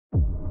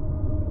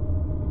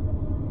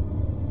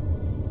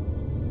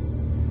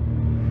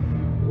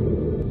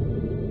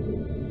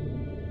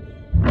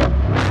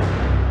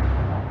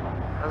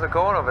it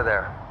going over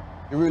there?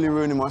 You're really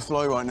ruining my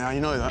flow right now, you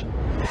know that?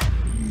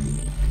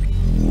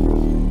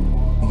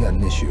 You got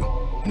an issue.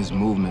 His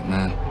movement,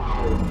 man.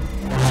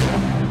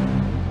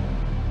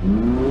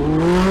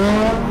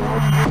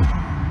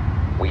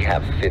 We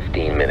have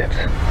 15 minutes.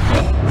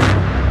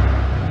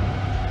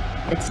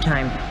 It's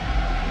time.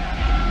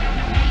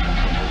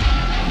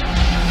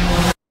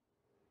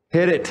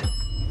 Hit it.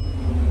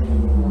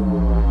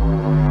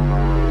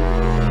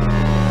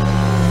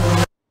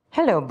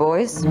 Hello,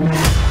 boys.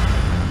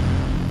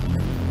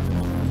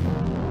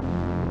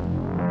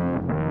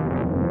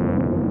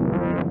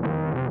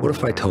 What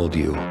if I told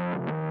you,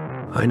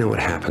 I know what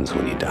happens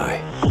when you die?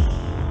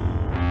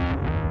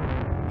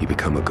 You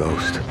become a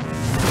ghost.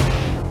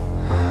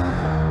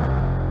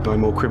 No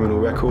more criminal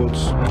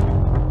records.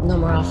 No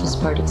more office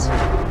parties.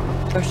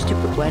 Or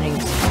stupid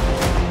weddings.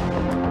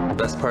 The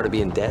best part of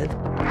being dead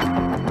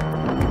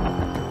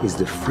is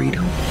the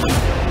freedom.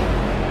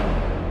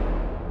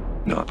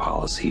 Not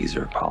policies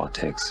or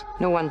politics.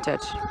 No one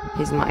touch.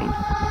 He's mine.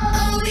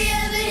 All we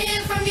ever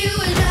hear from you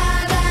is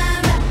blah,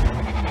 blah, blah.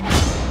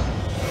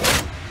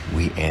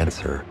 We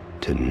answer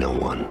to no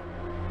one.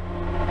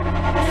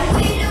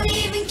 We don't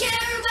even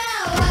care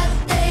about what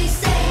they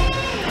say.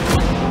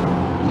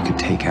 You could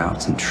take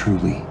out some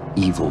truly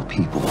evil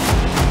people.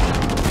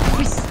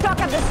 We're stuck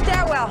at the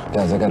stairwell.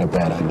 Guys, I got a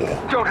bad idea.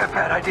 Don't have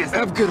bad ideas. I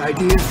have good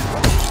ideas.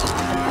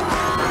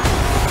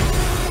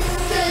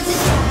 'Cause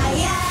it's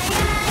yeah, yeah,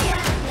 yeah,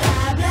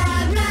 yeah,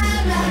 blah, blah,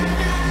 blah, blah.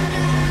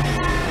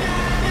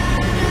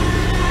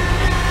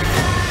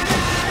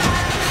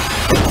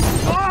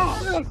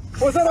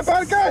 Was that a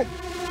bad guy?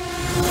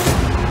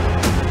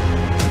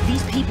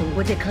 These people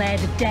were declared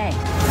dead.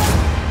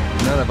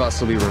 None of us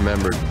will be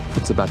remembered.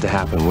 What's about to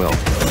happen will.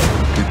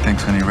 Good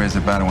things when you raise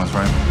the bad ones,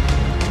 right?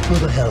 Who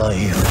the hell are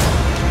you?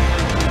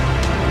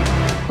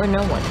 We're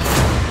no one.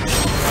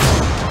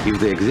 If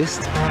they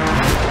exist,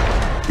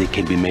 they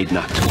can be made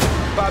not to.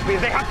 Bobby,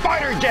 they have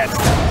fighter jets!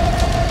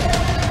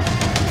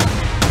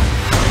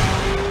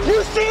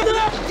 You see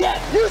that? Yeah,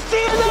 you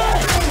see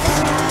that?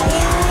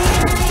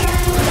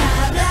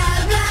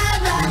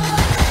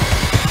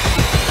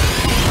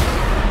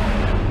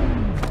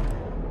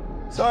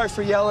 Sorry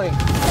for yelling.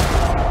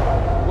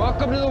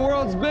 Welcome to the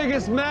world's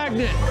biggest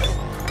magnet.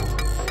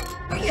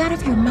 Are you out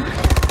of your mind?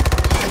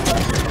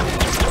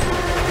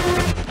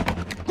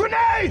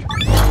 Grenade!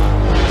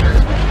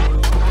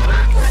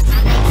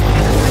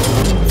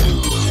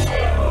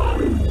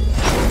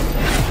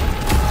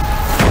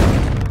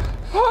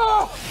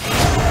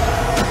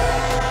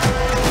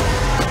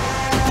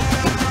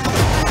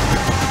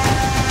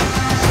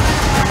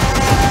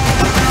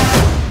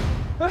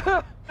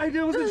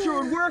 I wasn't sure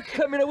it would work.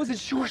 I mean, I wasn't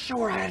sure.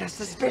 I had a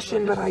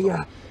suspicion, but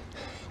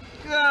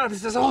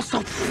this is all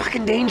so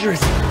fucking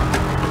dangerous.